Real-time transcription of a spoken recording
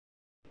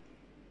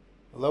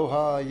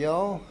Aloha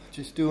y'all,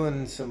 just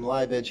doing some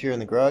live edge here in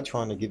the garage.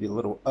 Wanted to give you a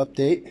little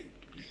update.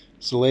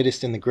 It's the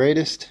latest and the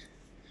greatest.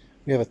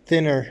 We have a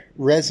thinner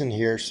resin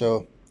here,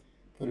 so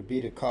put a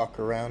bead of caulk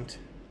around,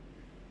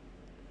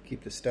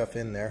 keep the stuff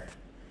in there.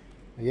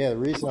 But yeah, the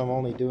reason I'm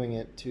only doing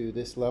it to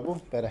this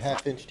level, about a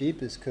 ½ inch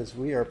deep, is because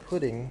we are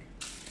putting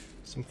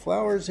some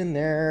flowers in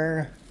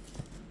there.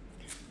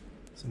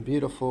 Some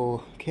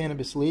beautiful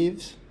cannabis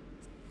leaves.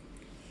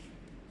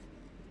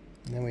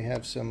 And then we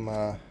have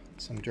some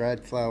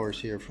dried flowers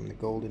here from the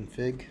golden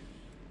fig.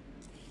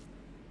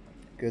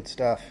 Good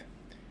stuff.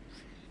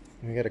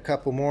 And we got a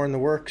couple more in the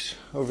works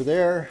over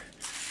there.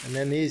 And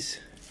then these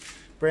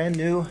brand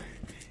new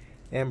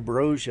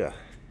ambrosia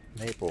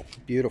maple.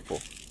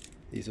 Beautiful.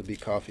 These will be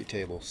coffee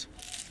tables.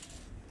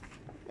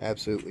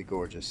 Absolutely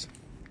gorgeous.